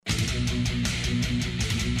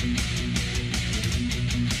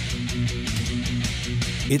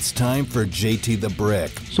It's time for JT the Brick.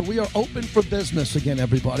 So we are open for business again,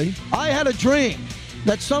 everybody. I had a dream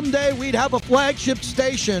that someday we'd have a flagship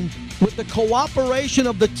station with the cooperation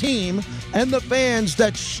of the team and the fans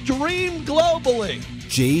that stream globally.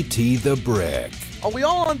 JT the Brick. Are we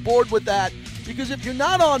all on board with that? Because if you're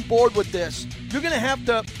not on board with this, you're going to have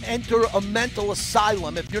to enter a mental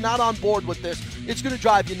asylum. If you're not on board with this, it's going to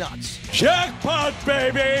drive you nuts. Jackpot,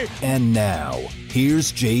 baby! And now,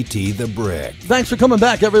 here's JT the Brick. Thanks for coming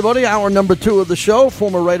back, everybody. Hour number 2 of the show.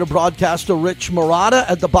 Former Raider broadcaster Rich Marotta.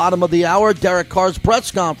 At the bottom of the hour, Derek Carr's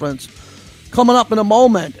press conference. Coming up in a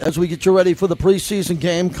moment as we get you ready for the preseason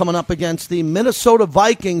game coming up against the Minnesota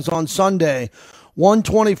Vikings on Sunday.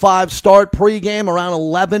 1:25 start, pregame around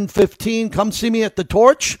 11:15. Come see me at the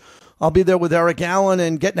Torch. I'll be there with Eric Allen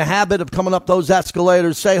and get in the habit of coming up those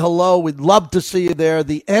escalators. Say hello. We'd love to see you there.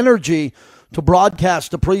 The energy to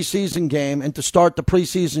broadcast the preseason game and to start the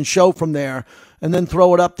preseason show from there and then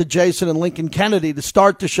throw it up to Jason and Lincoln Kennedy to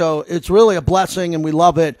start the show. It's really a blessing, and we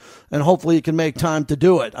love it, and hopefully you can make time to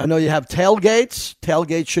do it. I know you have tailgates.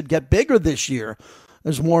 Tailgates should get bigger this year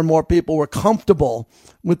as more and more people were comfortable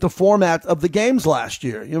with the format of the games last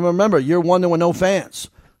year. You remember, year one, there were no fans.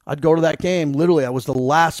 I'd go to that game. Literally, I was the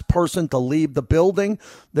last person to leave the building.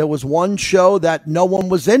 There was one show that no one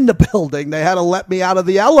was in the building. They had to let me out of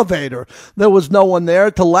the elevator. There was no one there.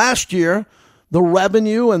 To last year, the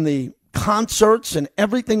revenue and the concerts and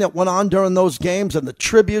everything that went on during those games and the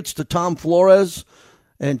tributes to Tom Flores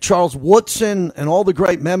and Charles Woodson and all the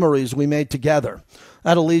great memories we made together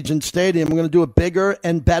at Allegiant Stadium. We're going to do it bigger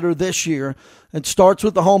and better this year. It starts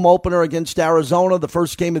with the home opener against Arizona. The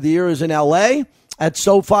first game of the year is in L.A. at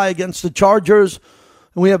SoFi against the Chargers.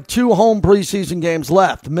 And we have 2 home preseason games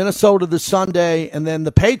left. Minnesota this Sunday, and then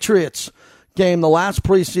the Patriots game, the last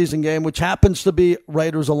preseason game, which happens to be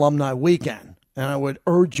Raiders Alumni Weekend. And I would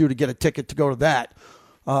urge you to get a ticket to go to that.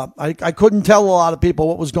 I couldn't tell a lot of people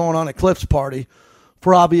what was going on at Cliff's party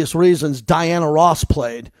for obvious reasons. Diana Ross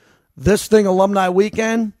played. This thing, Alumni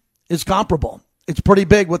Weekend, is comparable. It's pretty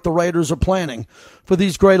big what the Raiders are planning for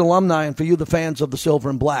these great alumni and for you, the fans of the Silver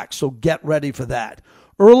and Black. So get ready for that.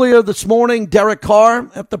 Earlier this morning, Derek Carr,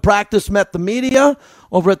 after practice, met the media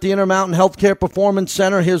over at the Intermountain Healthcare Performance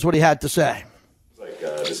Center. Here's what he had to say.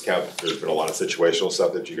 This camp, there's been a lot of situational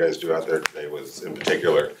stuff that you guys do out there today was in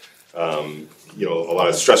particular, a lot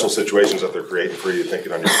of stressful situations that they're creating for you,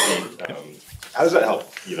 thinking on your feet. How does that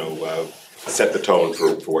help, set the tone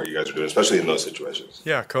for what you guys are doing, especially in those situations?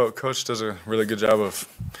 Yeah, Coach does a really good job of,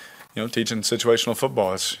 teaching situational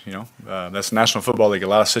football. It's, that's National Football League. A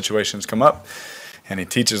lot of situations come up, and he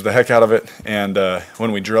teaches the heck out of it. And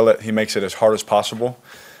when we drill it, he makes it as hard as possible.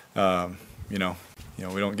 We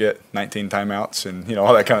don't get 19 timeouts and,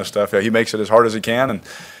 all that kind of stuff. Yeah, he makes it as hard as he can,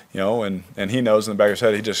 and he knows in the back of his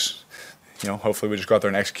head, he just, hopefully we just go out there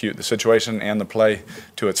and execute the situation and the play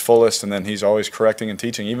to its fullest, and then he's always correcting and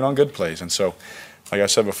teaching, even on good plays. And so, like I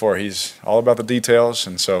said before, he's all about the details,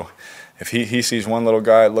 and so if he sees one little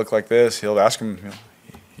guy look like this, he'll ask him,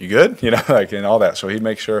 you good? And all that. So he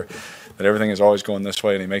makes sure that everything is always going this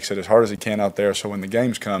way, and he makes it as hard as he can out there, so when the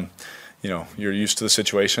games come, you're used to the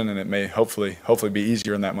situation, and it may hopefully be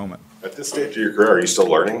easier in that moment. At this stage of your career, are you still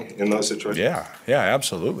learning in those situations? Yeah,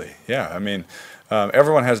 absolutely. Yeah, I mean,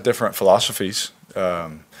 everyone has different philosophies.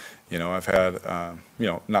 I've had,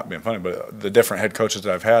 not being funny, but the different head coaches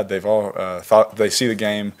that I've had, they've all thought they see the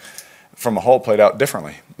game from a whole played out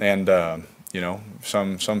differently. And,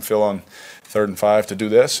 some feel on 3rd and 5 to do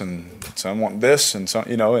this, and some want this, and some,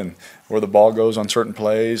 and where the ball goes on certain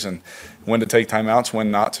plays, and when to take timeouts,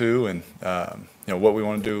 when not to, and what we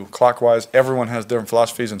want to do clockwise. Everyone has different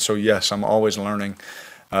philosophies, and so yes, I'm always learning,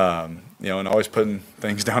 and always putting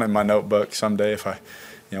things down in my notebook. Someday, if I,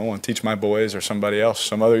 want to teach my boys or somebody else,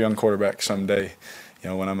 some other young quarterback someday,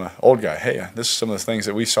 when I'm an old guy, hey, this is some of the things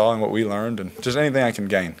that we saw and what we learned, and just anything I can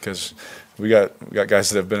gain, because we got guys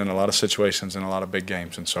that have been in a lot of situations and a lot of big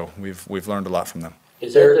games, and so we've learned a lot from them.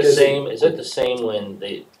 Is it the same when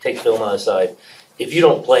they take film on the side? If you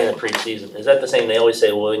don't play in the preseason, is that the same? They always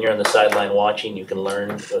say, well, when you're on the sideline watching, you can learn,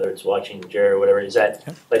 whether it's watching Jerry or whatever. Is that,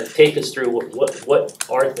 take us through what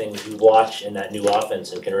are things you watch in that new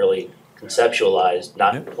offense and can really conceptualize,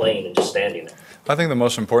 not playing and just standing there? I think the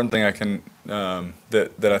most important thing I can,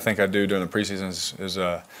 that I think I do during the preseason is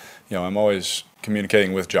I'm always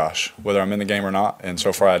communicating with Josh, whether I'm in the game or not. And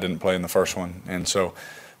so far I didn't play in the first one. And so,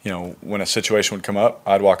 when a situation would come up,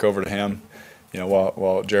 I'd walk over to him,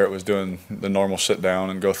 while Jarrett was doing the normal sit down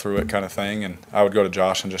and go through it kind of thing. And I would go to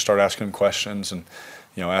Josh and just start asking him questions and,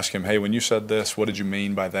 ask him, hey, when you said this, what did you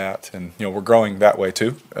mean by that? And we're growing that way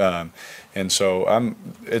too. And so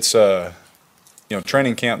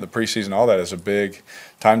training camp, the preseason, all that is a big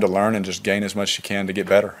time to learn and just gain as much as you can to get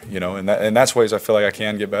better. And that's ways I feel like I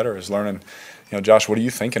can get better is learning. Josh, what are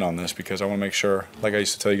you thinking on this? Because I want to make sure, like I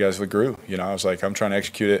used to tell you guys with Gru, I was like, I'm trying to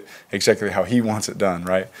execute it exactly how he wants it done,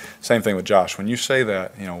 right? Same thing with Josh. When you say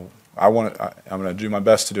that, I'm going to do my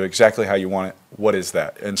best to do exactly how you want it. What is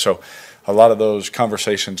that? And so a lot of those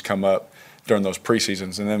conversations come up during those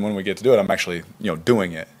preseasons, and then when we get to do it, I'm actually,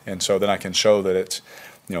 doing it. And so then I can show that it's,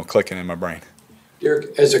 clicking in my brain.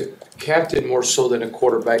 Derek, as a captain more so than a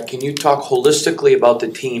quarterback, can you talk holistically about the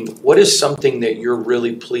team? What is something that you're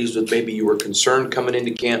really pleased with? Maybe you were concerned coming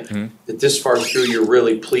into camp that this far through you're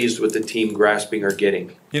really pleased with the team grasping or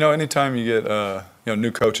getting? Anytime you get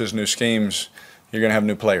new coaches, new schemes, you're going to have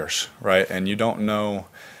new players, right? And you don't know.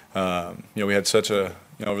 We had such a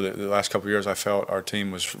over the last couple of years, I felt our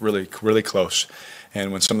team was really, really close.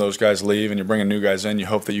 And when some of those guys leave and you're bringing new guys in, you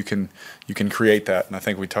hope that you can create that. And I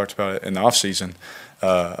think we talked about it in the offseason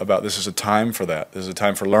about this is a time for that. This is a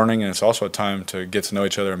time for learning, and it's also a time to get to know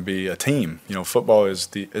each other and be a team. Football is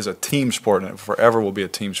a team sport, and it forever will be a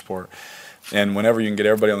team sport. And whenever you can get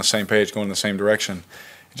everybody on the same page, going in the same direction,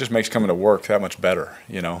 it just makes coming to work that much better.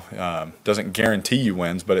 Doesn't guarantee you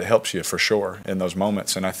wins, but it helps you for sure in those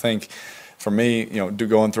moments. And I think for me,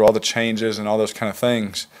 going through all the changes and all those kind of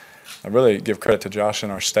things, I really give credit to Josh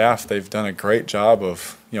and our staff. They've done a great job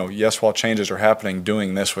of, yes, while changes are happening,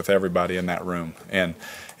 doing this with everybody in that room. And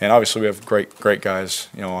obviously we have great guys,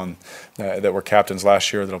 that were captains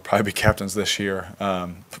last year that'll probably be captains this year,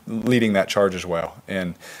 leading that charge as well.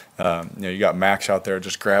 And you got Max out there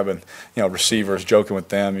just grabbing, receivers, joking with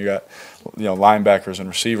them. You got, linebackers and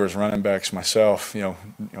receivers, running backs, myself,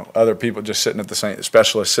 other people just sitting at the same,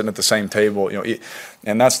 specialists sitting at the same table,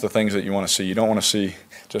 and that's the things that you want to see. You don't want to see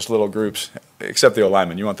just little groups, except the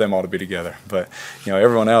linemen. You want them all to be together. But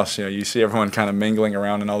everyone else, you see everyone kind of mingling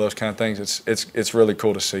around and all those kind of things. It's really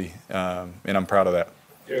cool to see, and I'm proud of that.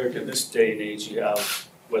 Eric, in this day and age, you have,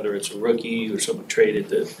 whether it's a rookie or someone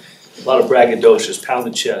traded, a lot of braggadocious, pound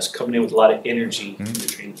the chest, coming in with a lot of energy.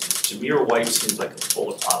 Zamir White seems like a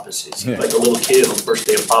polar opposite. Seems like a little kid on the first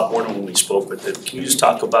day of Pop Warner when we spoke with him. Can you just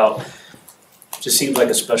talk about, just seems like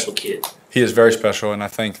a special kid? He is very special, and I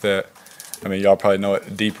think that, y'all probably know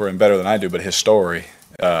it deeper and better than I do, but his story,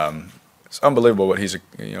 it's unbelievable what he's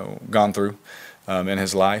gone through in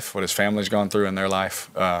his life, what his family's gone through in their life,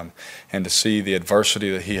 and to see the adversity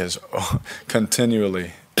that he has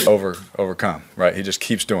continually overcome, right? He just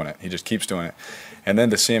keeps doing it. And then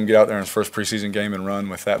to see him get out there in his first preseason game and run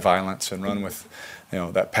with that violence and run with,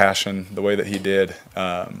 that passion, the way that he did,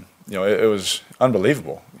 it was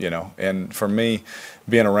unbelievable, And for me,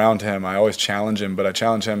 being around him, I always challenge him, but I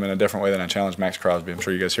challenge him in a different way than I challenge Max Crosby. I'm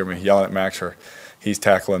sure you guys hear me yelling at Max, or he's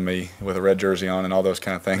tackling me with a red jersey on and all those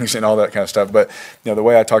kind of things and all that kind of stuff. But, the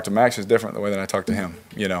way I talk to Max is different than the way that I talk to him.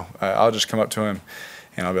 I'll just come up to him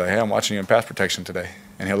and I'll be like, hey, I'm watching you in pass protection today.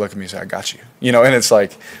 And he'll look at me and say, I got you. And it's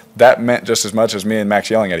like that meant just as much as me and Max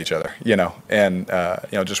yelling at each other, And,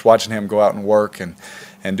 just watching him go out and work and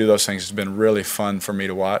do those things has been really fun for me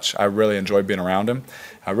to watch. I really enjoy being around him.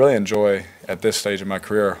 I really enjoy, at this stage of my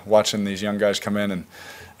career, watching these young guys come in and,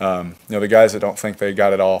 the guys that don't think they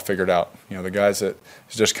got it all figured out. The guys that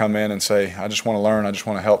just come in and say, I just want to learn. I just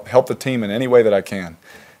want to help the team in any way that I can.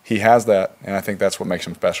 He has that, and I think that's what makes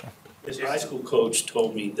him special. His high school coach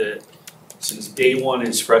told me that since day one in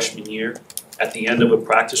his freshman year, at the end of a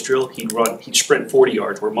practice drill, he'd sprint 40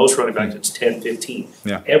 yards, where most running backs it's 10, 15.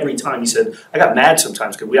 Yeah. Every time, he said, I got mad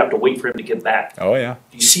sometimes because we have to wait for him to get back. Oh, yeah.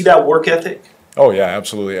 Do you see that work ethic? Oh, yeah,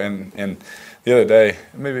 absolutely. And the other day,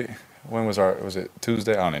 maybe when was it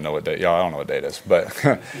Tuesday? I don't even know what day. Yeah, I don't know what day it is. But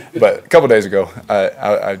but a couple of days ago,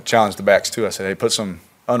 I challenged the backs too. I said, hey, put some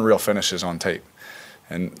unreal finishes on tape.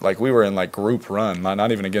 And we were in group run,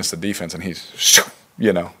 not even against the defense, and he's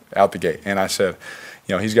out the gate. And I said,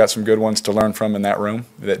 he's got some good ones to learn from in that room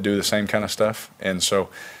that do the same kind of stuff. And so,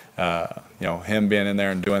 him being in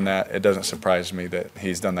there and doing that, it doesn't surprise me that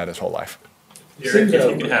he's done that his whole life. Derek,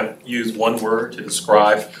 if you can use one word to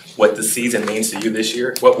describe what the season means to you this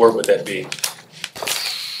year, what word would that be?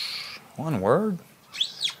 One word?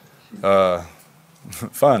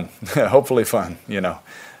 Fun. Hopefully fun,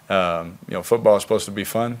 football is supposed to be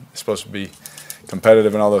fun. It's supposed to be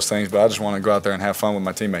competitive and all those things, but I just want to go out there and have fun with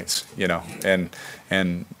my teammates,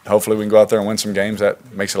 and hopefully we can go out there and win some games.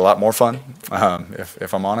 That makes it a lot more fun,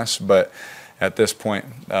 if I'm honest. But at this point,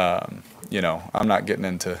 I'm not getting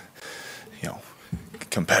into,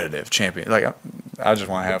 competitive champion. I just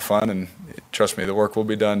want to have fun, and trust me, the work will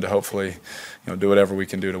be done to hopefully, do whatever we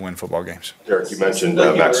can do to win football games. Derek, you mentioned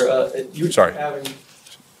Like Max. Sorry.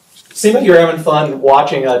 Seemed like you were having fun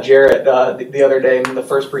watching Jarrett the other day in the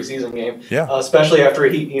first preseason game. Yeah. Especially after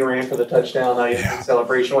he ran for the touchdown. You had a big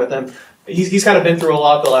celebration with him. He's kind of been through a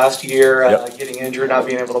lot the last year, getting injured, not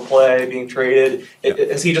being able to play, being traded.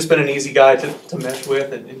 Has he just been an easy guy to mesh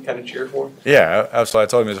with and kind of cheer for? Yeah, absolutely. I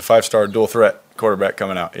told him he's a 5-star dual threat quarterback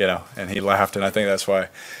coming out, and he laughed, and I think that's why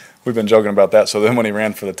we've been joking about that. So then when he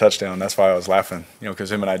ran for the touchdown, that's why I was laughing,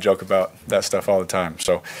 because him and I joke about that stuff all the time.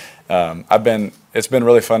 So it's been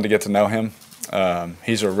really fun to get to know him.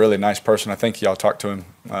 He's a really nice person. I think y'all talked to him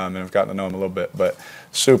and have gotten to know him a little bit, but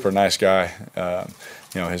super nice guy.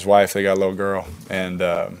 His wife, they got a little girl, and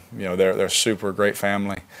they're super great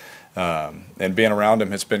family. And being around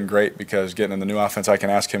him, it's been great because getting in the new offense, I can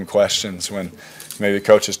ask him questions when maybe the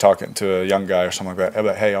coach is talking to a young guy or something like that.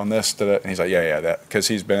 About, hey, on this, and he's like, yeah, that, because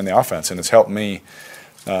he's been in the offense, and it's helped me,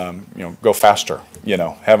 go faster.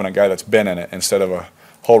 Having a guy that's been in it instead of a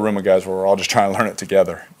whole room of guys where we're all just trying to learn it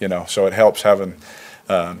together. So it helps having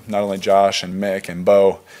not only Josh and Mick and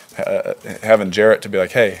Bo, having Jarrett to be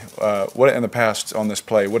like, hey, what in the past on this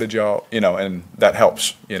play, what did y'all, and that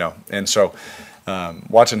helps, and so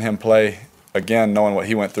watching him play again, knowing what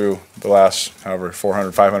he went through the last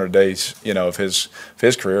 400, 500 days, of his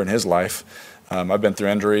career and his life. I've been through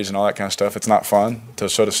injuries and all that kind of stuff. It's not fun to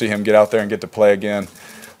sort of see him get out there and get to play again.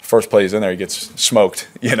 First play he's in there, he gets smoked,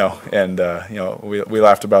 and we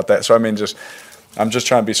laughed about that. So I'm just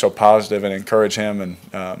trying to be so positive and encourage him and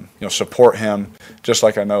support him, just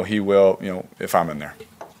like I know he will, if I'm in there.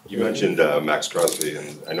 You mentioned Max Crosby,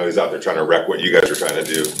 and I know he's out there trying to wreck what you guys are trying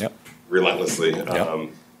to do relentlessly.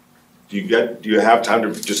 Do you have time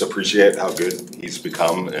to just appreciate how good he's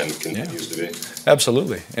become and continues to be?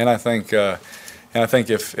 Absolutely, and I think if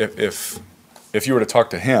you were to talk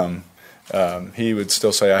to him, he would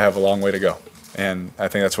still say I have a long way to go. And I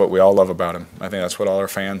think that's what we all love about him. I think that's what all our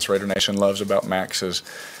fans, Raider Nation, loves about Max is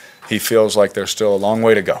he feels like there's still a long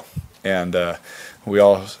way to go. And we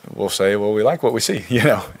all will say, well, we like what we see,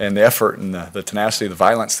 and the effort and the tenacity, the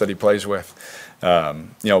violence that he plays with.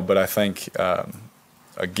 But I think,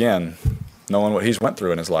 again, knowing what he's went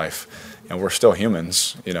through in his life, we're still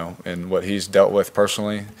humans, and what he's dealt with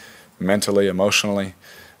personally, mentally, emotionally,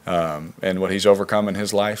 and what he's overcome in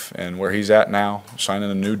his life and where he's at now, signing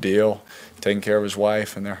a new deal, taking care of his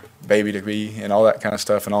wife and their baby to be and all that kind of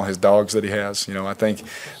stuff and all his dogs that he has. I think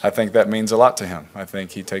that means a lot to him. I think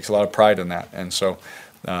he takes a lot of pride in that. And so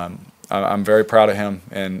I'm very proud of him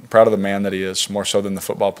and proud of the man that he is, more so than the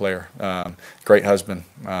football player. Great husband.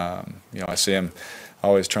 I see him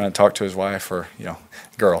always trying to talk to his wife or,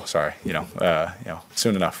 girl, sorry,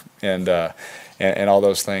 soon enough. And all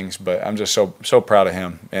those things. But I'm just so proud of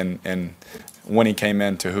him. And when he came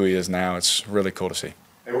into who he is now, it's really cool to see.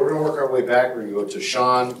 Hey, we're going to work our way back. We're going to go to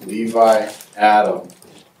Sean, Levi, Adam,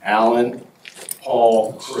 Alan,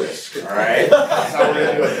 Paul, Chris. All right? That's how we're going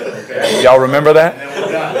to do it, okay? Y'all remember that? And then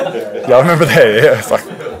we're done. Y'all remember that? Yeah. It's like,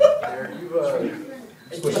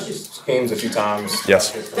 You've switched schemes a few times.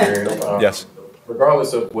 Yes. Yes.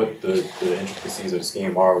 Regardless of what the intricacies of the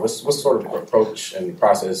scheme are, what sort of approach and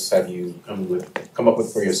process have you come up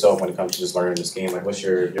with for yourself when it comes to just learning the scheme? Like, what's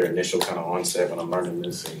your initial kind of onset when I'm learning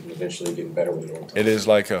this and eventually getting better with it over time? It is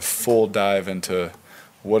like a full dive into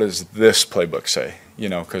what does this playbook say?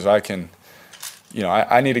 Because I can,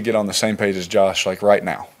 I need to get on the same page as Josh, like right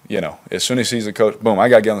now. As soon as he's the coach, boom, I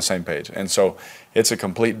got to get on the same page. And so it's a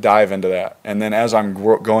complete dive into that. And then as I'm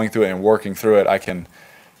going through it and working through it, I can,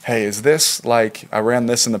 hey, is this like I ran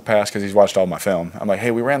this in the past because he's watched all my film. I'm like,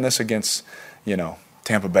 hey, we ran this against,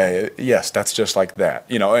 Tampa Bay. Yes, that's just like that,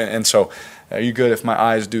 and so are you good if my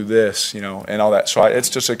eyes do this, and all that. So it's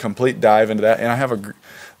just a complete dive into that. And I have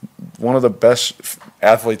one of the best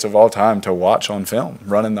athletes of all time to watch on film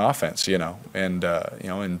running the offense,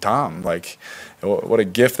 and Tom, like what a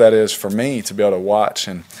gift that is for me to be able to watch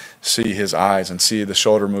and see his eyes and see the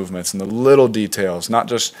shoulder movements and the little details, not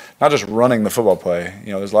just running the football play.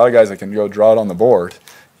 There's a lot of guys that can go draw it on the board.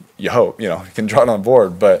 You hope, can draw it on the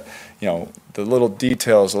board, but the little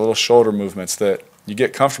details, the little shoulder movements that you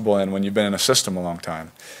get comfortable in when you've been in a system a long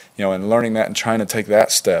time, and learning that and trying to take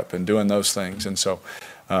that step and doing those things. And so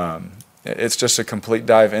it's just a complete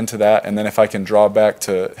dive into that. And then if I can draw back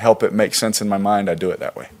to help it make sense in my mind, I do it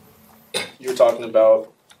that way. You were talking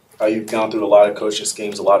about how you've gone through a lot of coaching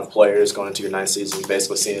schemes, a lot of players going into your ninth season, you've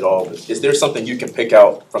basically seen it all. Is there something you can pick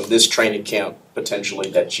out from this training camp potentially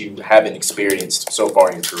that you haven't experienced so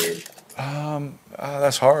far in your career?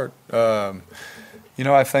 That's hard.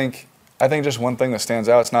 I think I think just one thing that stands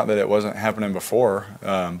out, it's not that it wasn't happening before,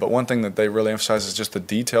 but one thing that they really emphasize is just the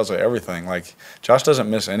details of everything. Like, Josh doesn't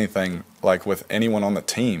miss anything, like, with anyone on the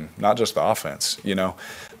team, not just the offense, you know,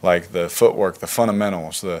 like the footwork, the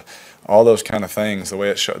fundamentals, all those kind of things, the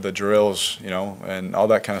way the drills, you know, and all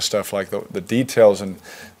that kind of stuff, like the details and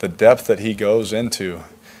the depth that he goes into.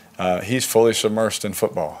 He's fully submersed in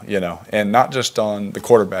football, you know, and not just on the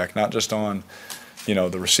quarterback, not just on, you know,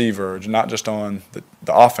 the receiver, not just on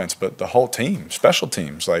the offense, but the whole team, special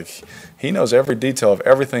teams. Like, he knows every detail of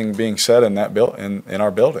everything being said in that in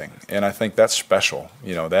our building, and I think that's special.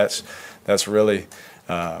 You know, that's really,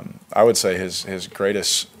 I would say his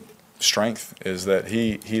greatest strength is that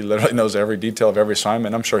he literally knows every detail of every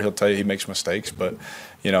assignment. I'm sure he'll tell you he makes mistakes, but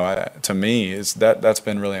you know, to me, that's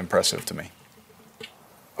been really impressive to me.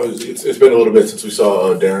 It's been a little bit since we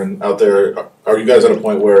saw Darren out there. Are you guys at a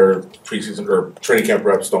point where preseason or training camp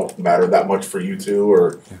reps don't matter that much for you two,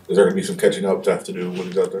 or is there going to be some catching up to have to do when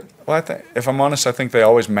he's out there? Well, I think, if I'm honest, I think they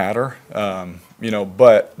always matter. You know,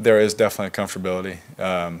 but there is definitely a comfortability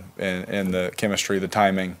in the chemistry, the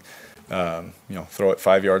timing. You know, throw it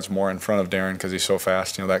 5 yards more in front of Darren because he's so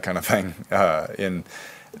fast. You know, that kind of thing. And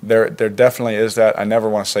there definitely is that. I never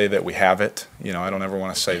want to say that we have it. You know, I don't ever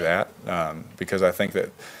want to say that because I think that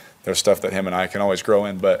there's stuff that him and I can always grow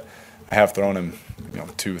in. But I have thrown him, you know,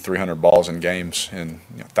 200-300 balls in games and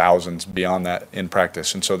thousands beyond that in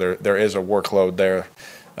practice. And so there is a workload there,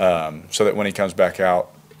 so that when he comes back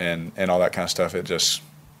out and all that kind of stuff, it's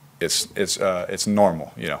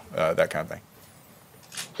normal. You know, that kind of thing.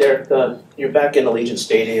 Derek, you're back in Allegiant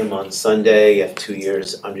Stadium on Sunday. You have 2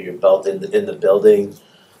 years under your belt in the building.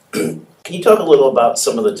 Can you talk a little about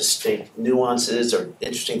some of the distinct nuances or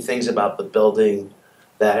interesting things about the building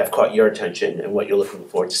that have caught your attention and what you're looking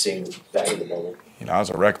forward to seeing back in the building? You know, I was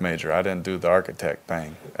a rec major. I didn't do the architect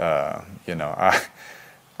thing. You know,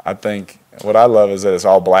 I think what I love is that it's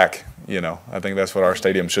all black. You know, I think that's what our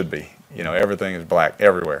stadium should be. You know, everything is black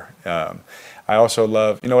everywhere. I also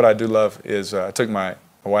love, you know what I do love is I took my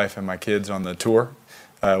wife and my kids on the tour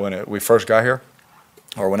when we first got here,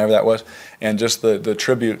 or whenever that was, and just the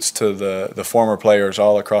tributes to the former players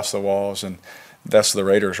all across the walls, and that's the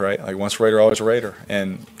Raiders, right? Like, once a Raider, always a Raider.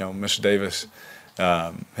 And, you know, Mr. Davis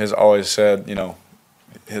has always said, you know,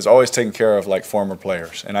 has always taken care of, like, former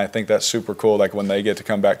players. And I think that's super cool, like, when they get to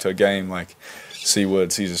come back to a game, like,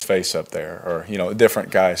 Seawood sees his face up there, or, you know, different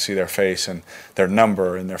guys see their face and their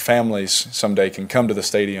number, and their families someday can come to the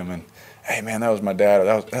stadium and, hey, man, that was my dad,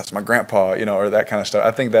 or that's my grandpa, you know, or that kind of stuff. I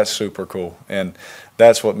think that's super cool, and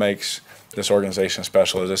that's what makes this organization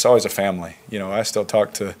special. Is it's always a family. You know, I still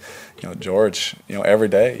talk to, you know, George, you know, every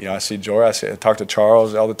day. You know, I see George, I talk to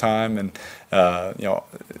Charles all the time, and you know,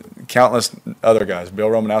 countless other guys. Bill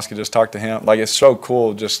Romanowski, just talked to him. Like, it's so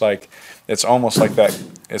cool. Just like it's almost like that.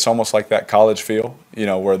 It's almost like that college feel. You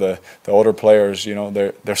know, where the older players, you know,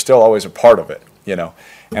 they're still always a part of it. You know.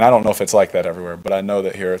 And I don't know if it's like that everywhere, but I know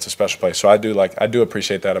that here it's a special place. So I do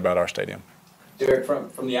appreciate that about our stadium. Derek,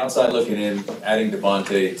 from the outside looking in, adding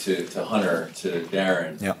Devontae to Hunter, to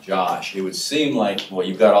Darren, to Josh, it would seem like, well,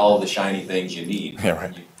 you've got all the shiny things you need. Yeah,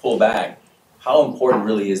 right. You pull back. How important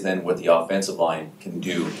really is then what the offensive line can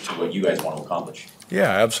do to what you guys want to accomplish? Yeah,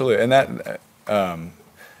 absolutely. And that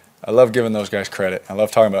I love giving those guys credit. I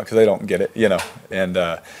love talking about it because they don't get it, you know. And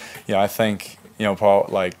you know, I think, you know, Paul,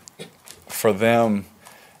 like, for them,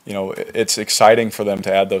 you know, it's exciting for them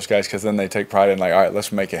to add those guys because then they take pride in, like, all right,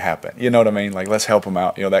 let's make it happen. You know what I mean? Like, let's help them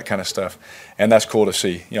out, you know, that kind of stuff. And that's cool to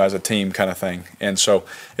see, you know, as a team kind of thing. And so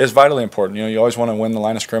it's vitally important. You know, you always want to win the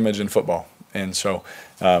line of scrimmage in football. And so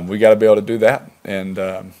we got to be able to do that. And,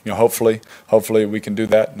 you know, hopefully we can do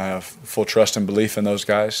that. And I have full trust and belief in those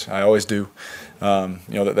guys. I always do, you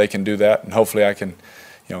know, that they can do that. And hopefully I can,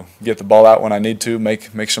 you know, get the ball out when I need to,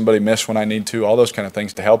 make somebody miss when I need to, all those kind of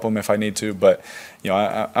things to help them if I need to. But, you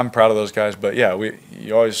know, I'm proud of those guys. But, yeah,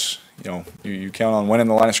 you always, you know, you count on winning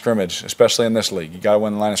the line of scrimmage, especially in this league. You got to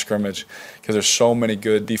win the line of scrimmage because there's so many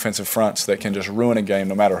good defensive fronts that can just ruin a game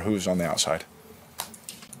no matter who's on the outside.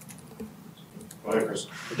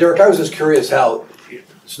 Derek, I was just curious how,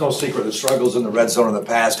 it's no secret the struggles in the red zone in the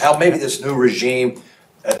past, how maybe this new regime,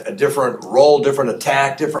 a different role, different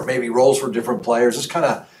attack, different maybe roles for different players. It's kind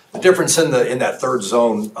of the difference in that third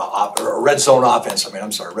zone, or red zone offense.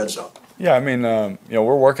 Red zone. Yeah, I mean, you know,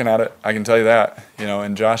 we're working at it. I can tell you that. You know,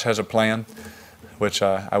 and Josh has a plan, which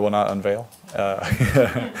I will not unveil. You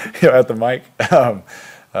know, at the mic. I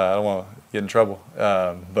don't want to get in trouble.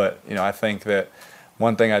 But you know, I think that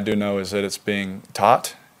one thing I do know is that it's being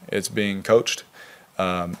taught, it's being coached,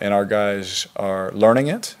 and our guys are learning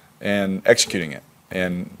it and executing it.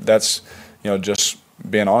 And that's, you know, just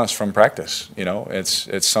being honest from practice.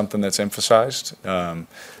 It's something that's emphasized,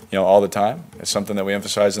 all the time. It's something that we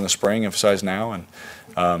emphasize in the spring, emphasize now, and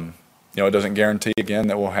it doesn't guarantee again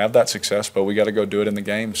that we'll have that success, but we got to go do it in the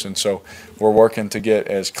games. And so we're working to get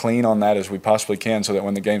as clean on that as we possibly can, so that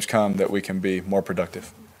when the games come, that we can be more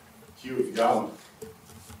productive. Hugh, if you got one.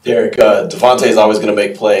 Derek, Devontae is always going to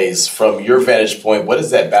make plays. From your vantage point, what is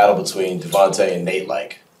that battle between Devontae and Nate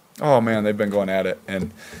like? Oh man, they've been going at it,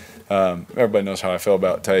 and everybody knows how I feel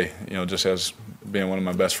about Tay. Just as being one of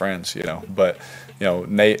my best friends. But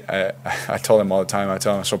Nate, I told him all the time. I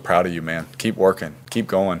tell him, I'm so proud of you, man. Keep working, keep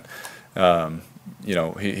going.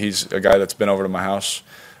 He's a guy that's been over to my house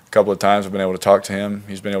a couple of times. I've been able to talk to him.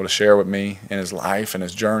 He's been able to share with me in his life and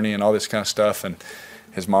his journey and all this kind of stuff. And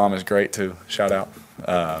his mom is great too. Shout out.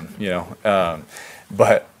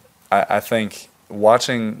 But I think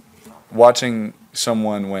watching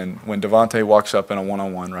someone when Devontae walks up in a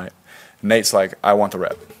one-on-one, right? Nate's like, I want the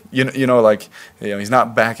rep. He's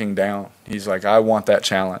not backing down. He's like, I want that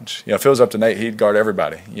challenge. If it was up to Nate, he'd guard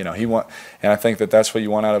everybody. And I think that's what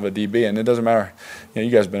you want out of a DB. And it doesn't matter. You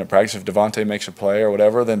guys have been at practice. If Devontae makes a play or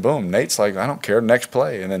whatever, then boom, Nate's like, I don't care, next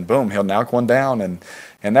play. And then boom, he'll knock one down.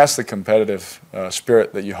 And that's the competitive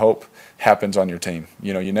spirit that you hope happens on your team.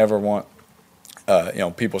 You never want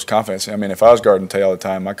people's confidence. I mean, if I was guarding Tay all the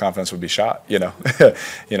time, my confidence would be shot.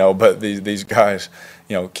 But these guys,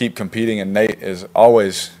 keep competing, and Nate is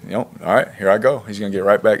always, all right, here I go. He's going to get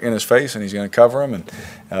right back in his face, and he's going to cover him and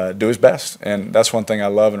do his best. And that's one thing I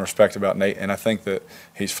love and respect about Nate. And I think that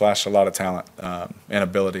he's flashed a lot of talent and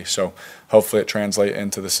ability. So hopefully it translates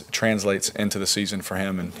into the season for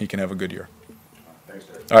him, and he can have a good year.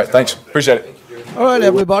 All right, thanks. Appreciate it. All right,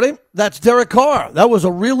 everybody. That's Derek Carr. That was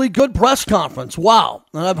a really good press conference. Wow.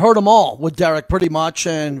 And I've heard them all with Derek pretty much,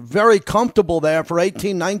 and very comfortable there for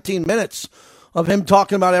 18, 19 minutes of him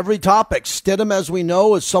talking about every topic. Stidham, as we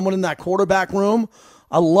know, is someone in that quarterback room.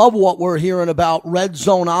 I love what we're hearing about red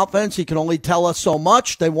zone offense. He can only tell us so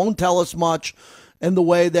much. They won't tell us much in the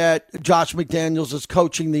way that Josh McDaniels is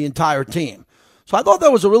coaching the entire team. So I thought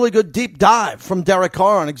that was a really good deep dive from Derek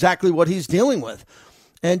Carr on exactly what he's dealing with.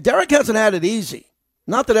 And Derek hasn't had it easy.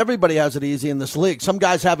 Not that everybody has it easy in this league. Some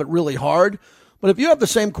guys have it really hard. But if you have the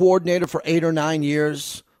same coordinator for 8 or 9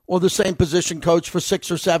 years, or the same position coach for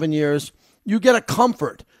 6 or 7 years, you get a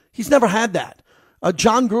comfort. He's never had that.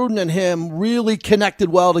 John Gruden and him really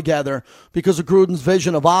connected well together because of Gruden's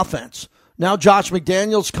vision of offense. Now Josh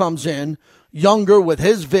McDaniels comes in, younger, with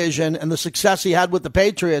his vision and the success he had with the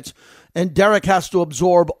Patriots, and Derek has to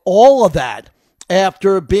absorb all of that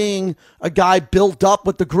after being a guy built up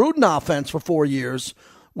with the Gruden offense for 4 years,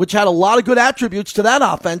 which had a lot of good attributes to that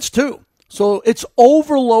offense too. So it's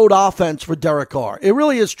overload offense for Derek Carr. It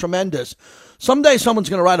really is tremendous. Someday someone's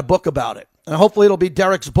going to write a book about it, and hopefully it'll be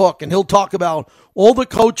Derek's book, and he'll talk about all the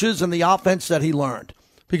coaches and the offense that he learned,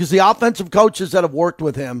 because the offensive coaches that have worked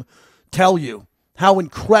with him tell you how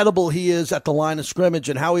incredible he is at the line of scrimmage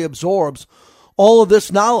and how he absorbs all of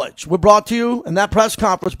this knowledge. We're brought to you, and that press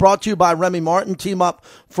conference brought to you by Remy Martin, Team Up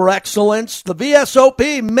for Excellence. The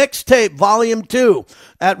VSOP Mixtape Volume 2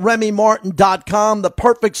 at RemyMartin.com. The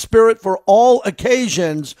perfect spirit for all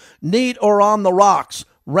occasions, neat or on the rocks.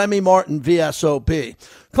 Remy Martin, VSOP.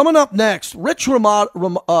 Coming up next, Rich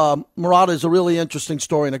Marotta is a really interesting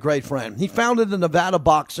story and a great friend. He founded the Nevada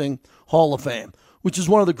Boxing Hall of Fame, which is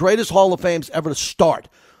one of the greatest Hall of Fames ever to start.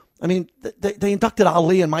 I mean, they inducted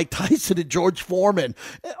Ali and Mike Tyson and George Foreman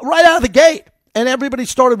right out of the gate. And everybody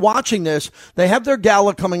started watching this. They have their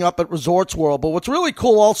gala coming up at Resorts World. But what's really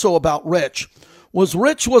cool also about Rich was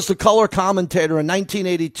the color commentator in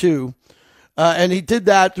 1982. And he did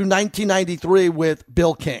that through 1993 with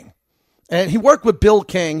Bill King. And he worked with Bill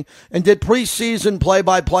King and did preseason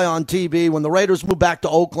play-by-play on TV. When the Raiders moved back to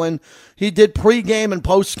Oakland, he did pregame and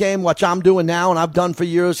postgame, which I'm doing now and I've done for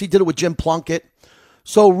years. He did it with Jim Plunkett.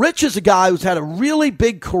 So Rich is a guy who's had a really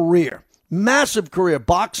big career, massive career,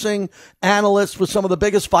 boxing analyst for some of the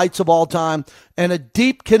biggest fights of all time, and a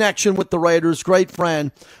deep connection with the Raiders, great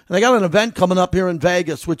friend. And I got an event coming up here in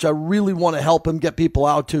Vegas, which I really want to help him get people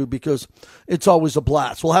out to because it's always a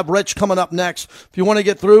blast. We'll have Rich coming up next. If you want to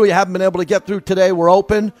get through, you haven't been able to get through today, we're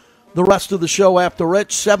open the rest of the show after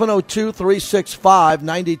Rich,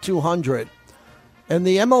 702-365-9200. And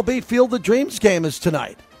the MLB Field of Dreams game is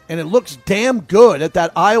tonight. And it looks damn good at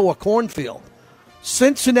that Iowa cornfield.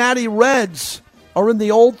 Cincinnati Reds are in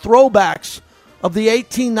the old throwbacks of the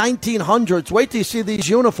 1900s. Wait till you see these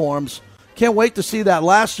uniforms. Can't wait to see that.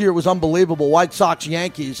 Last year was unbelievable. White Sox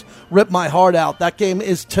Yankees ripped my heart out. That game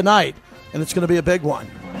is tonight, and it's going to be a big one.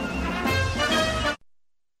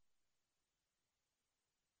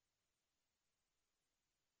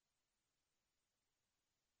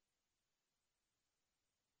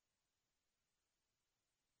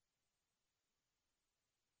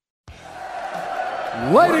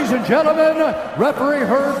 Ladies and gentlemen, referee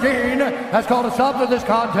Herb Dean has called a stop to this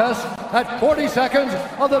contest at 40 seconds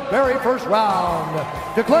of the very first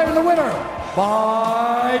round, declaring the winner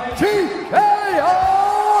by TKO,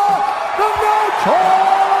 the notorious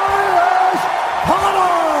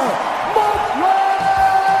Conor McGregor.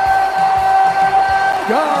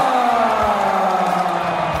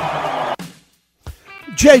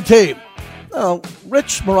 JT,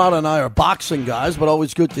 Rich Marotta and I are boxing guys, but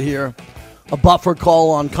always good to hear a buffer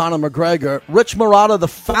call on Conor McGregor. Rich Marotta, the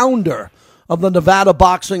founder of the Nevada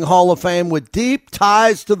Boxing Hall of Fame with deep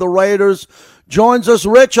ties to the Raiders, joins us.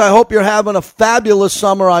 Rich, I hope you're having a fabulous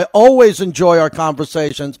summer. I always enjoy our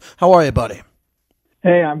conversations. How are you, buddy?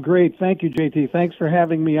 Hey, I'm great. Thank you, JT. Thanks for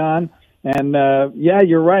having me on. And, yeah,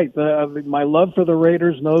 you're right. My love for the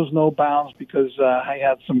Raiders knows no bounds because I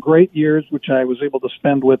had some great years, which I was able to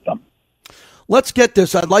spend with them. Let's get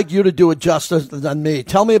this. I'd like you to do it justice than me.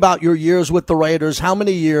 Tell me about your years with the Raiders, how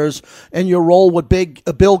many years, and your role with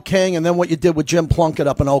Bill King, and then what you did with Jim Plunkett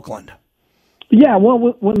up in Oakland. Yeah,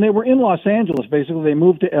 well, when they were in Los Angeles, basically, they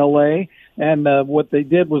moved to L.A., and what they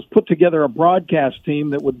did was put together a broadcast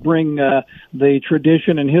team that would bring the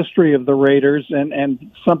tradition and history of the Raiders and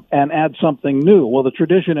add something new. Well, the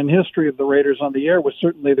tradition and history of the Raiders on the air was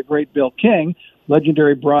certainly the great Bill King,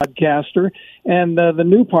 legendary broadcaster, and the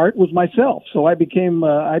new part was myself. So I became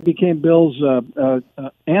Bill's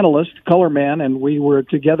analyst, color man, and we were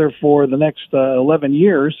together for the next 11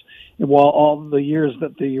 years. While all the years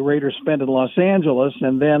that the Raiders spent in Los Angeles.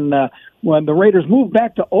 And then when the Raiders moved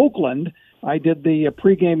back to Oakland, I did the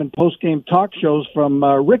pregame and postgame talk shows from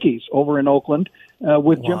Ricky's over in Oakland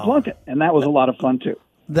with Jim Plunkett, and that was a lot of fun too.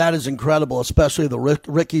 That is incredible, especially the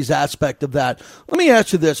Ricky's aspect of that. Let me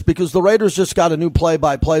ask you this, because the Raiders just got a new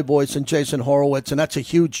play-by-play voice in Jason Horowitz, and that's a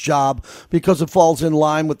huge job because it falls in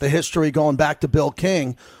line with the history going back to Bill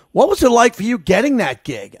King. What was it like for you getting that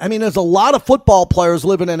gig? I mean, there's a lot of football players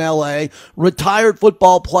living in L.A., retired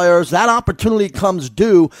football players. That opportunity comes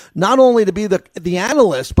due not only to be the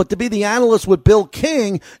analyst, but to be the analyst with Bill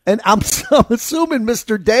King. And I'm assuming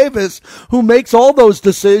Mr. Davis, who makes all those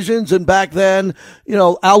decisions. And back then,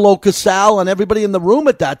 Al Casal and everybody in the room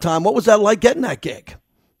at that time. What was that like getting that gig?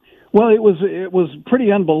 Well, it was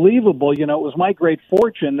pretty unbelievable. It was my great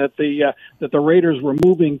fortune that the Raiders were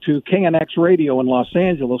moving to KNX Radio in Los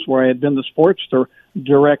Angeles, where I had been the sports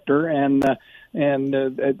director, and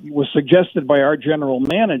it was suggested by our general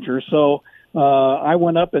manager. So I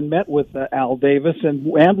went up and met with Al Davis and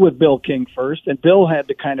with Bill King first, and Bill had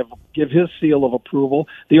to kind of give his seal of approval.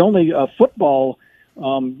 The only football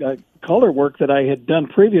color work that I had done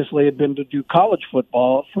previously had been to do college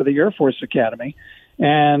football for the Air Force Academy.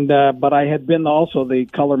 But I had been also the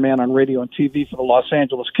color man on radio and TV for the Los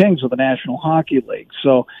Angeles Kings of the National Hockey League.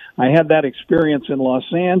 So I had that experience in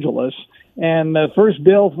Los Angeles. And first,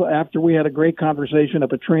 Bill, after we had a great conversation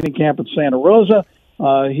up at training camp in Santa Rosa,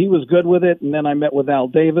 he was good with it. And then I met with Al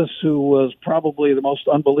Davis, who was probably the most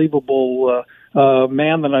unbelievable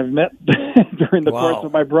man that I've met during the course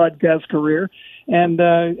of my broadcast career. And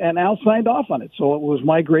Al signed off on it. So it was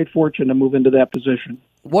my great fortune to move into that position.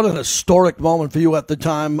 What an historic moment for you at the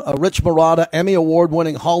time. Rich Marotta, Emmy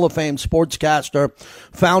Award-winning Hall of Fame sportscaster,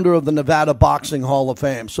 founder of the Nevada Boxing Hall of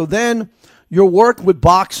Fame. So then your work with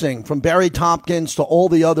boxing, from Barry Tompkins to all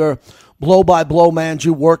the other blow-by-blow mans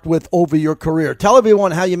you worked with over your career. Tell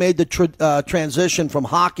everyone how you made the transition from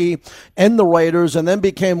hockey and the Raiders and then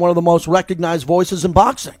became one of the most recognized voices in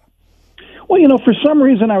boxing. Well, for some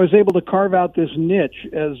reason I was able to carve out this niche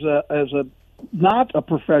as a not a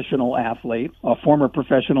professional athlete, a former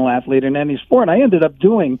professional athlete in any sport. I ended up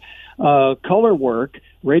doing color work,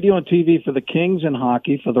 radio and TV for the Kings in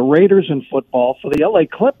hockey, for the Raiders in football, for the LA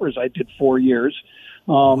Clippers. I did 4 years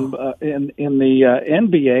in the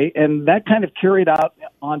NBA, and that kind of carried out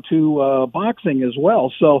onto boxing as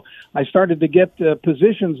well. So I started to get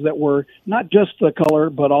positions that were not just the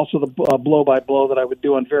color, but also the blow-by-blow that I would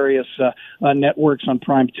do on various networks, on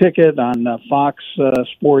Prime Ticket, on Fox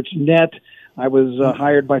Sports Net. I was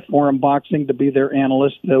hired by Forum Boxing to be their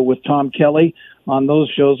analyst with Tom Kelly on those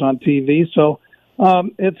shows on TV. So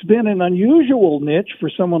it's been an unusual niche for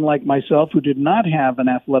someone like myself who did not have an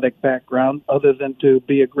athletic background other than to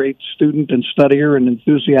be a great student and studier and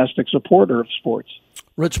enthusiastic supporter of sports.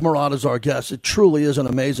 Rich Marotta is our guest. It truly is an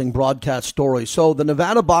amazing broadcast story. So the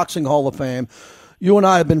Nevada Boxing Hall of Fame, you and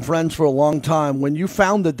I have been friends for a long time. When you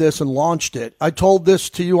founded this and launched it, I told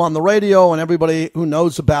this to you on the radio and everybody who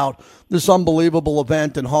knows about this unbelievable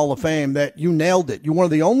event in Hall of Fame that you nailed it. You're one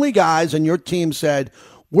of the only guys, and your team said,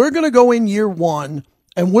 we're going to go in year one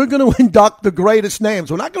And we're going to induct the greatest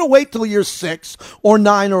names. We're not going to wait till you're 6 or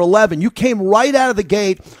 9 or 11. You came right out of the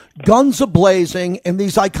gate, guns a-blazing, and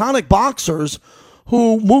these iconic boxers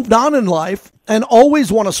who moved on in life and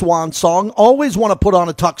always want a swan song, always want to put on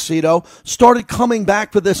a tuxedo, started coming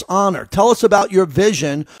back for this honor. Tell us about your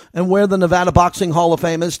vision and where the Nevada Boxing Hall of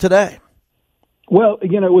Fame is today. Well,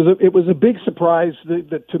 it was a big surprise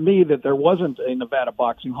that to me that there wasn't a Nevada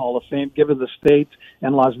Boxing Hall of Fame, given the state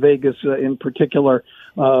and Las Vegas in particular,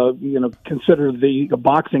 considered the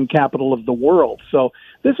boxing capital of the world. So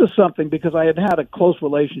this is something, because I had a close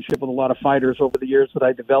relationship with a lot of fighters over the years that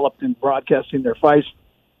I developed in broadcasting their fights.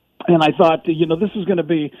 And I thought, this is going to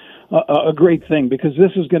be a great thing, because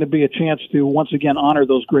this is going to be a chance to once again honor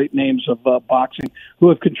those great names of boxing who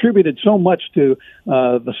have contributed so much to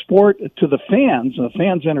the sport, to the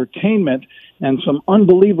fans' entertainment, and some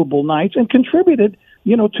unbelievable nights, and contributed,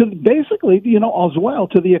 to basically, as well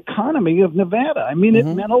to the economy of Nevada. I mean, it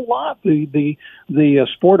meant a lot, the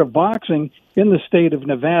sport of boxing in the state of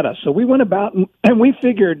Nevada. So we went about and we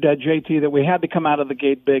figured, JT, that we had to come out of the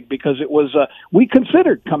gate big, because it was, we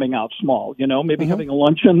considered coming out small, maybe having a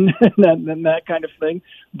luncheon and that kind of thing,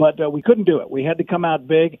 but we couldn't do it. We had to come out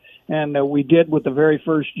big, and we did with the very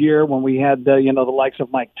first year when we had, the likes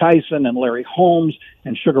of Mike Tyson and Larry Holmes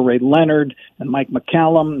and Sugar Ray Leonard and Mike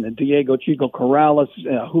McCallum and Diego Chico Corrales,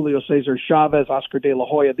 Julio Cesar Chavez, Oscar De La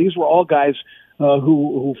Hoya. These were all guys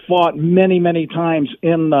who fought many, many times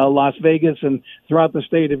in Las Vegas and throughout the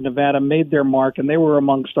state of Nevada, made their mark, and they were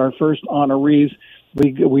amongst our first honorees.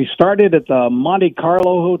 We started at the Monte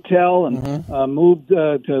Carlo Hotel and moved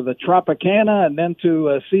to the Tropicana and then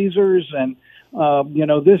to Caesars. And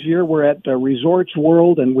this year we're at Resorts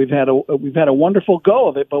World, and we've had a wonderful go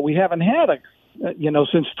of it, but we haven't had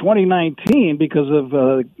since 2019 because of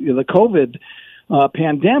the COVID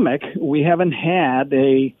pandemic. We haven't had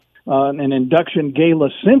an induction gala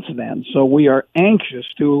since then. So we are anxious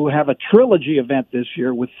to have a trilogy event this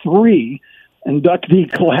year with 3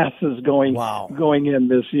 inductee classes going in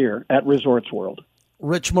this year at Resorts World.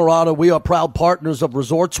 Rich Marotta, we are proud partners of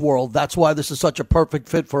Resorts World. That's why this is such a perfect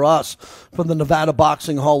fit for us from the Nevada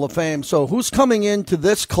Boxing Hall of Fame. So who's coming into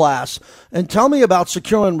this class? And tell me about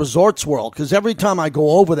securing Resorts World, because every time I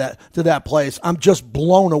go over to that place, I'm just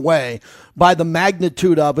blown away by the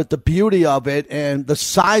magnitude of it, the beauty of it, and the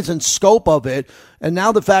size and scope of it. And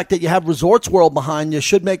now the fact that you have Resorts World behind you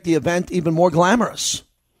should make the event even more glamorous.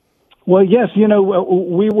 Well, yes,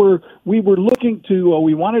 we were looking to,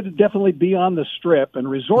 we wanted to definitely be on the Strip, and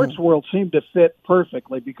Resorts World seemed to fit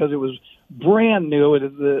perfectly because it was brand new.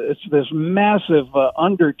 It's this massive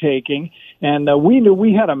undertaking, and we knew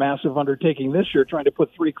we had a massive undertaking this year, trying to put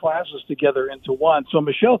 3 classes together into one. So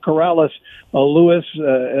Michelle Corrales Lewis,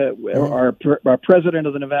 our president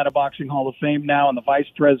of the Nevada Boxing Hall of Fame now, and the vice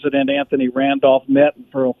president, Anthony Randolph, met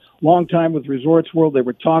for a long time with Resorts World. They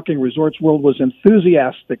were talking. Resorts World was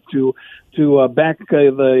enthusiastic to back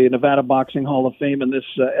the Nevada Boxing Hall of Fame in this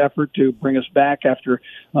effort to bring us back after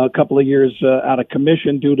a couple of years out of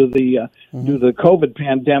commission due to the COVID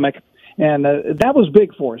pandemic. And that was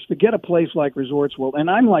big for us to get a place like Resorts World.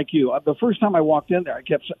 And I'm like you. The first time I walked in there,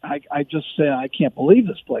 I just said, I can't believe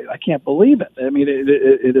this place. I can't believe it. I mean,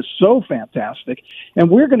 it is so fantastic. And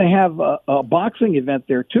we're going to have a boxing event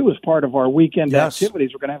there, too, as part of our weekend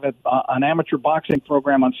activities. We're going to have an amateur boxing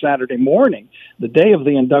program on Saturday morning, the day of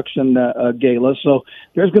the induction gala. So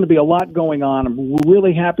there's going to be a lot going on. I'm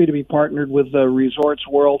really happy to be partnered with Resorts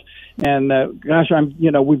World. And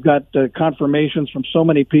we've got confirmations from so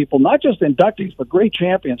many people, not just inductees, but great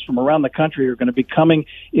champions from around the country are going to be coming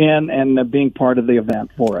in and being part of the event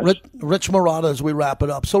for us. Rich Marotta, as we wrap it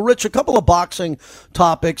up. So, Rich, a couple of boxing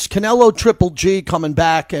topics. Canelo Triple G coming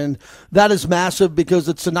back, and that is massive because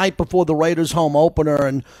it's the night before the Raiders home opener,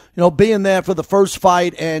 and being there for the first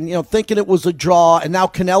fight and thinking it was a draw, and now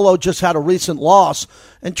Canelo just had a recent loss.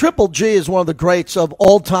 And Triple G is one of the greats of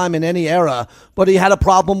all time in any era, but he had a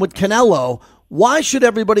problem with Canelo. Why should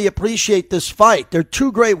everybody appreciate this fight? They're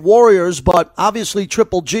 2 great warriors, but obviously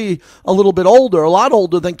Triple G a little bit older, a lot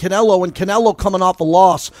older than Canelo, and Canelo coming off a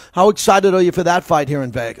loss. How excited are you for that fight here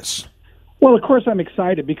in Vegas? Well, of course I'm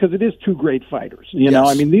excited because it is 2 great fighters.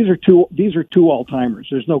 I mean, these are two all-timers.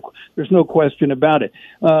 There's no question about it.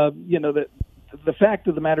 The fact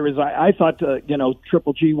of the matter is, I thought,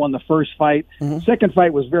 Triple G won the first fight. Second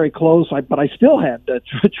fight was very close, but I still had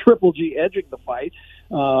Triple G edging the fight.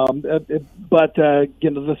 The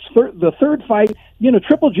third fight,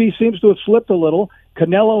 Triple G seems to have slipped a little.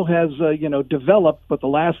 Canelo has developed, but the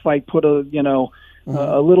last fight put a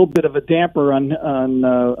little bit of a damper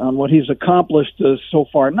on what he's accomplished so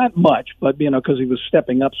far. Not much, but because he was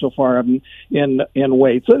stepping up so far in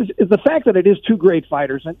weight. So it's the fact that it is two great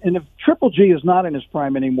fighters, and if Triple G is not in his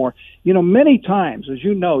prime anymore, many times, as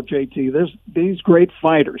you know, JT, there's these great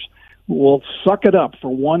fighters will suck it up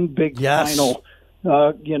for one big final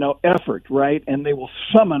effort, right? And they will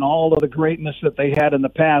summon all of the greatness that they had in the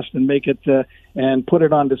past and make it and put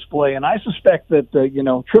it on display. And I suspect that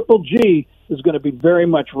Triple G is going to be very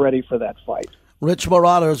much ready for that fight. Rich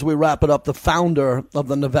Marotta, as we wrap it up, the founder of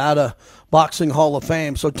the Nevada Boxing Hall of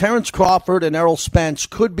Fame. So Terrence Crawford and Errol Spence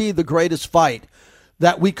could be the greatest fight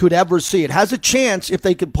that we could ever see. It has a chance if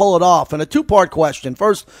they could pull it off. And a two-part question.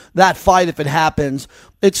 First, that fight, if it happens,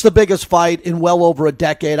 it's the biggest fight in well over a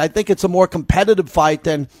decade. I think it's a more competitive fight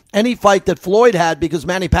than any fight that Floyd had because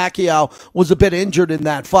Manny Pacquiao was a bit injured in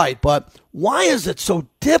that fight. But why is it so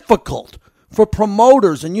difficult for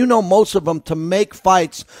promoters, and most of them, to make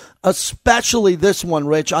fights, especially this one,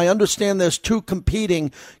 Rich? I understand there's two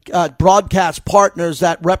competing broadcast partners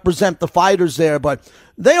that represent the fighters there, but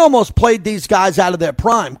they almost played these guys out of their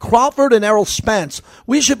prime. Crawford and Errol Spence,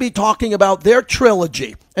 we should be talking about their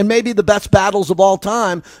trilogy and maybe the best battles of all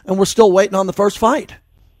time, and we're still waiting on the first fight.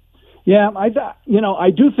 Yeah, I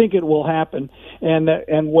do think it will happen,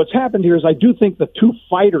 and what's happened here is I do think the two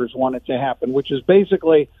fighters want it to happen, which is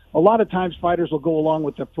basically a lot of times fighters will go along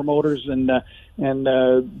with the promoters, and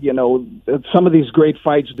some of these great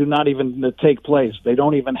fights do not even take place; they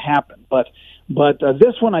don't even happen. But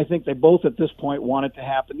this one, I think they both at this point want it to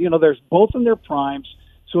happen. They're both in their primes.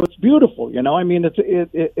 So it's beautiful, I mean,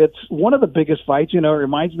 it's one of the biggest fights. It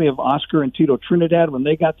reminds me of Oscar and Tito Trinidad when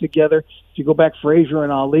they got together. If you go back, Frazier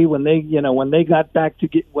and Ali when they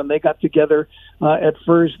got together at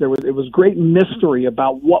first, it was great mystery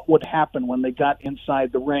about what would happen when they got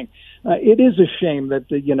inside the ring. It is a shame that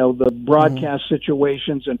the broadcast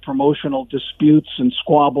situations and promotional disputes and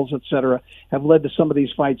squabbles, etc., have led to some of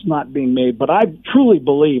these fights not being made. But I truly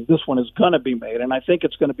believe this one is going to be made, and I think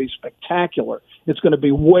it's going to be spectacular. It's going to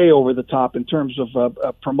be way over the top in terms of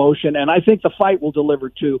promotion, and I think the fight will deliver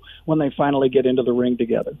too when they finally get into the ring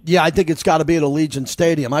together. Yeah, I think it's got to be at Allegiant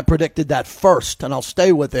Stadium. I predicted that first, and I'll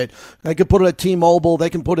stay with it. They could put it at T-Mobile. They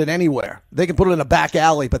can put it anywhere. They can put it in a back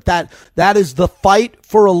alley, but that is the fight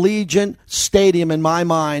for Allegiant Stadium in my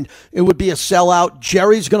mind. It would be a sellout.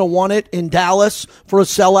 Jerry's going to want it in Dallas for a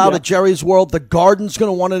sellout at Jerry's World. The Garden's going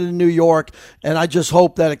to want it in New York, and I just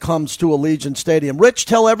hope that it comes to Allegiant Stadium. Rich,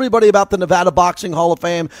 tell everybody about the Nevada Boxing Hall of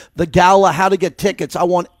Fame, the gala, how to get tickets. I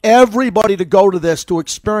want everybody to go to this to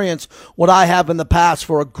experience what I have in the past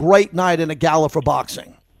for a great night in a gala for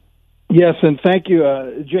boxing. Yes, and thank you,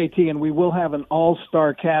 JT. And we will have an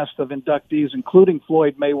all-star cast of inductees, including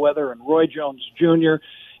Floyd Mayweather and Roy Jones Jr.,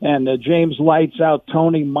 and James Lights Out,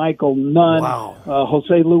 Tony Michael Nunn,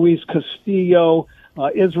 Jose Luis Castillo,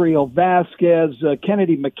 Israel Vasquez,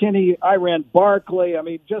 Kennedy McKinney, Iran Barkley. I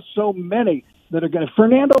mean, just so many that are going to.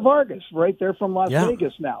 Fernando Vargas, right there from Las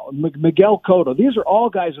Vegas now. Miguel Cotto. These are all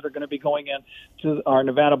guys that are going to be going in to our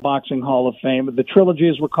Nevada Boxing Hall of Fame. The trilogy,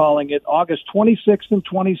 as we're calling it, August 26th and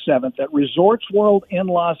 27th at Resorts World in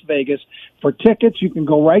Las Vegas. For tickets, you can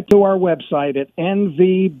go right to our website at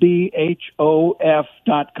nvbhof.com,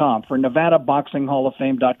 for Nevada Boxing Hall of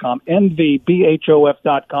Fame.com,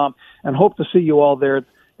 nvbhof.com, and hope to see you all there. It's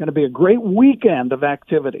going to be a great weekend of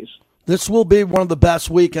activities. This will be one of the best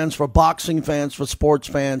weekends for boxing fans, for sports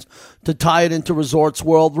fans, to tie it into Resorts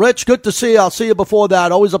World. Rich, good to see you. I'll see you before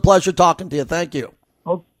that. Always a pleasure talking to you. Thank you.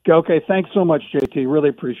 Okay, thanks so much, JT. Really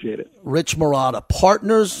appreciate it. Rich Marotta,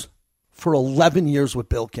 partners for 11 years with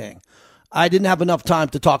Bill King. I didn't have enough time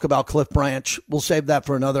to talk about Cliff Branch. We'll save that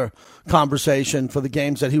for another conversation, for the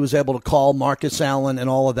games that he was able to call, Marcus Allen and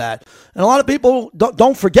all of that. And a lot of people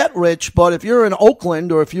don't forget, Rich, but if you're in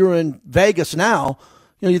Oakland or if you're in Vegas now,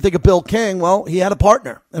 you think of Bill King, well, he had a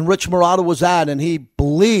partner, and Rich Marotta was that, and he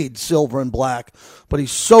bleeds silver and black, but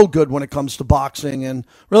he's so good when it comes to boxing, and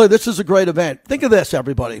really, this is a great event. Think of this,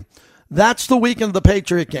 everybody. That's the weekend of the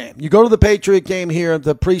Patriot game. You go to the Patriot game here,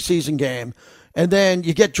 the preseason game, and then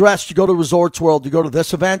you get dressed, you go to Resorts World, you go to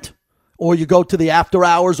this event, or you go to the after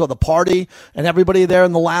hours or the party, and everybody there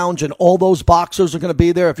in the lounge, and all those boxers are going to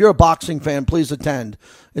be there. If you're a boxing fan, please attend.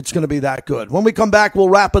 It's going to be that good. When we come back, we'll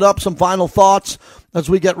wrap it up. Some final thoughts as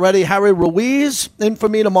we get ready. Harry Ruiz in for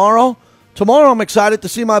me tomorrow. Tomorrow, I'm excited to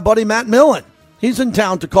see my buddy Matt Millen. He's in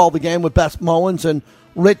town to call the game with Beth Mowins and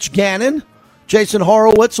Rich Gannon. Jason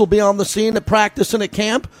Horowitz will be on the scene at practice and at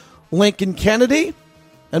camp. Lincoln Kennedy.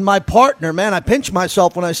 And my partner, man, I pinch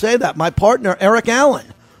myself when I say that, my partner, Eric Allen.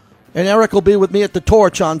 And Eric will be with me at the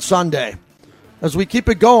Torch on Sunday. as we keep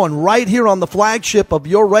it going right here on the flagship of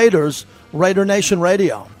your Raiders, Raider Nation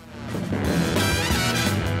Radio.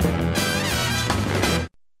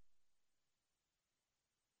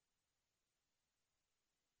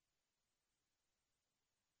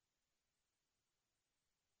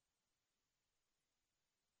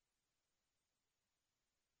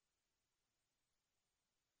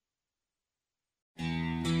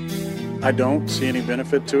 I don't see any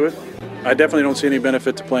benefit to it. I definitely don't see any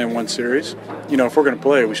benefit to playing one series. You know, if we're going to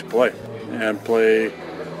play, we should play. And play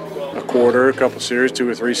a quarter, a couple series, 2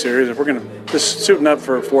 or 3 series. If we're going to just suiting up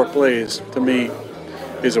for 4 plays, to me,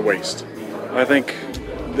 is a waste. I think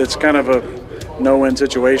that's kind of a no-win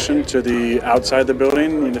situation to the outside the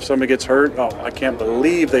building. And if somebody gets hurt, oh, I can't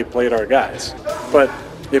believe they played our guys. But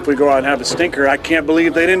if we go out and have a stinker, I can't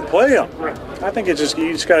believe they didn't play them. I think you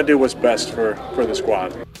just got to do what's best for the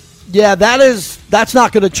squad. Yeah, that's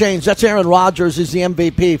not going to change. That's Aaron Rodgers is the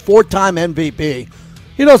MVP, 4-time MVP.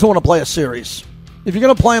 He doesn't want to play a series. If you're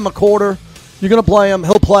going to play him a quarter, you're going to play him,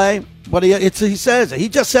 he'll play. But he says it. He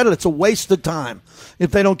just said it. It's a waste of time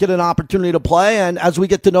if they don't get an opportunity to play. And as we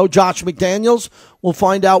get to know Josh McDaniels, we'll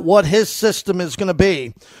find out what his system is going to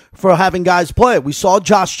be for having guys play. We saw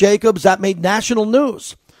Josh Jacobs. That made national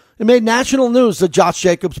news. It made national news that Josh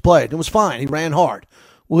Jacobs played. It was fine. He ran hard.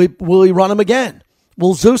 Will he run him again?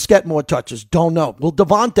 Will Zeus get more touches? Don't know. Will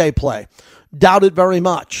Devontae play? Doubt it very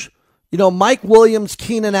much. You know, Mike Williams,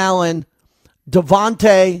 Keenan Allen,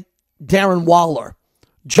 Devontae, Darren Waller,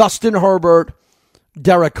 Justin Herbert,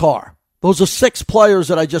 Derek Carr. Those are 6 players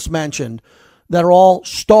that I just mentioned that are all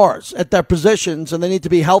stars at their positions, and they need to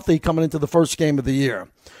be healthy coming into the first game of the year.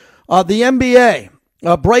 The NBA,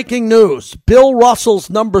 breaking news. Bill Russell's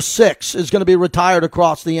number 6 is going to be retired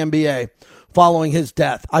across the NBA following his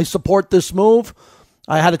death. I support this move.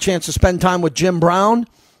 I had a chance to spend time with Jim Brown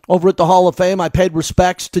over at the Hall of Fame. I paid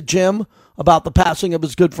respects to Jim about the passing of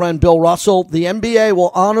his good friend Bill Russell. The NBA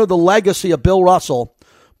will honor the legacy of Bill Russell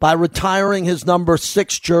by retiring his number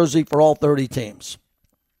 6 jersey for all 30 teams.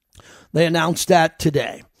 They announced that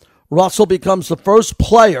today. Russell becomes the first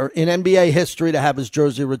player in NBA history to have his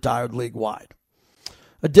jersey retired league-wide.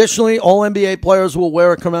 Additionally, all NBA players will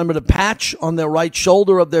wear a commemorative patch on their right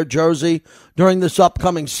shoulder of their jersey during this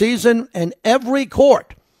upcoming season, and every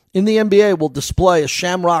court in the NBA will display a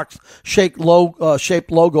shamrock-shaped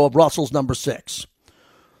logo of Russell's number 6.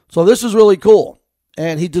 So this is really cool,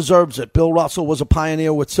 and he deserves it. Bill Russell was a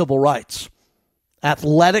pioneer with civil rights,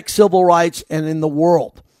 athletic civil rights, and in the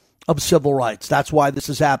world of civil rights. That's why this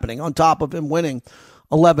is happening, on top of him winning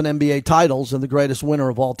 11 NBA titles and the greatest winner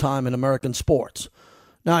of all time in American sports.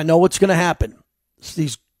 Now, I know what's going to happen. It's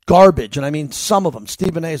these garbage, and I mean some of them.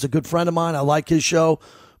 Stephen A. is a good friend of mine. I like his show.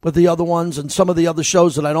 But the other ones and some of the other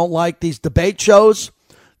shows that I don't like, these debate shows,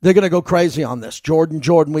 they're going to go crazy on this. Jordan,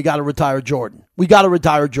 we got to retire Jordan. We got to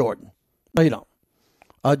retire Jordan. No, you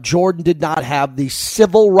don't. Jordan did not have the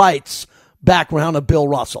civil rights background of Bill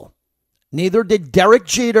Russell. Neither did Derek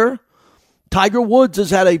Jeter. Tiger Woods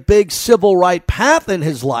has had a big civil right path in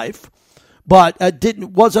his life, but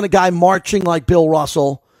wasn't a guy marching like Bill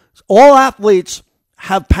Russell. All athletes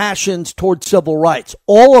have passions toward civil rights.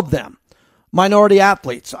 All of them. Minority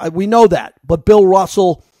athletes. We know that. But Bill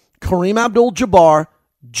Russell, Kareem Abdul-Jabbar,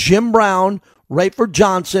 Jim Brown, Rayford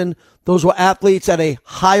Johnson, those were athletes at a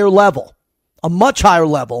higher level, a much higher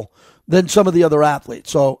level than some of the other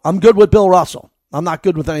athletes. So I'm good with Bill Russell. I'm not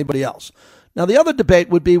good with anybody else. Now, the other debate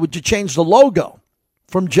would be, would you change the logo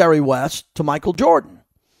from Jerry West to Michael Jordan?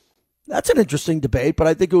 That's an interesting debate, but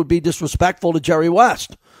I think it would be disrespectful to Jerry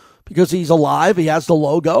West because he's alive, he has the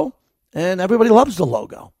logo, and everybody loves the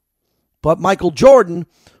logo. But Michael Jordan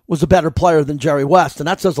was a better player than Jerry West, and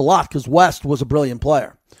that says a lot because West was a brilliant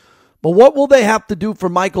player. But what will they have to do for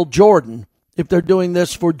Michael Jordan if they're doing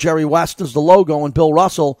this for Jerry West as the logo and Bill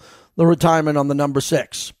Russell, the retirement on the number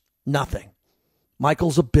 6? Nothing.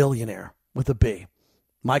 Michael's a billionaire with a B.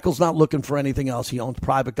 Michael's not looking for anything else. He owns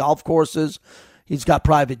private golf courses. He's got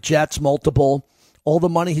private jets, multiple. All the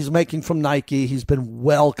money he's making from Nike, he's been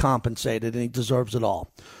well compensated, and he deserves it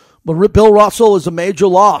all. But Bill Russell is a major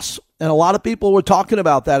loss, and a lot of people were talking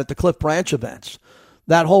about that at the Cliff Branch events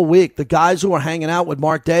that whole week. The guys who were hanging out with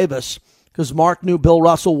Mark Davis, because Mark knew Bill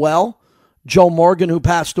Russell well. Joe Morgan, who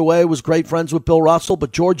passed away, was great friends with Bill Russell.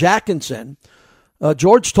 But George Atkinson,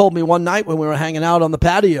 George told me one night when we were hanging out on the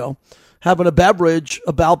patio, having a beverage,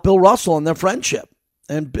 about Bill Russell and their friendship.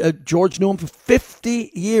 And George knew him for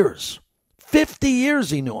 50 years. 50 years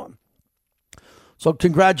he knew him. So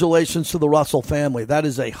congratulations to the Russell family. That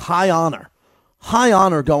is a high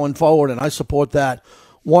honor going forward, and I support that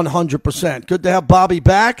 100%. Good to have Bobby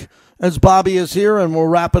back, as Bobby is here, and we're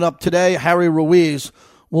wrapping up today. Harry Ruiz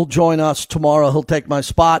will join us tomorrow. He'll take my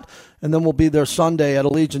spot, and then we'll be there Sunday at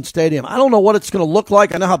Allegiant Stadium. I don't know what it's going to look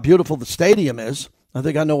like. I know how beautiful the stadium is. I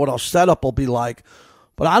think I know what our setup will be like.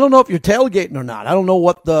 But I don't know if you're tailgating or not. I don't know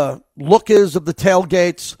what the look is of the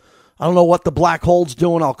tailgates. I don't know what the Black Hole's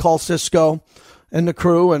doing. I'll call Cisco and the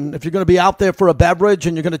crew. And if you're going to be out there for a beverage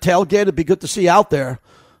and you're going to tailgate, it'd be good to see you out there.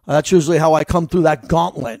 That's usually how I come through that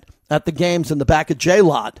gauntlet at the games in the back of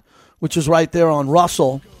J-Lot, which is right there on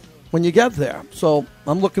Russell when you get there. So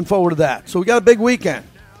I'm looking forward to that. So we got a big weekend.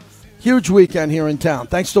 Huge weekend here in town.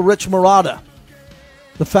 Thanks to Rich Marotta,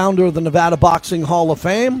 the founder of the Nevada Boxing Hall of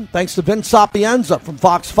Fame. Thanks to Vince Sapienza from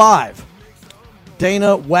Fox 5.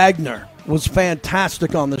 Dana Wagner was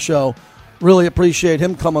fantastic on the show. Really appreciate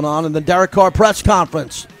him coming on. And the Derek Carr press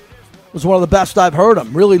conference was one of the best I've heard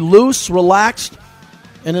him. Really loose, relaxed,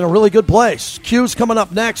 and in a really good place. Q's coming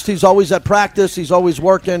up next. He's always at practice. He's always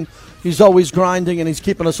working. He's always grinding, and he's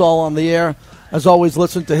keeping us all on the air. As always,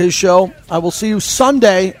 listen to his show. I will see you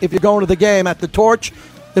Sunday if you're going to the game at the Torch.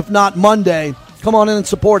 If not, Monday. Come on in and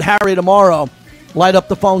support Harry tomorrow. Light up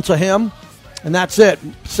the phone to him. And that's it.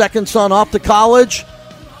 Second son off to college.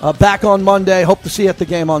 Back on Monday. Hope to see you at the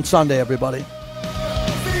game on Sunday, everybody.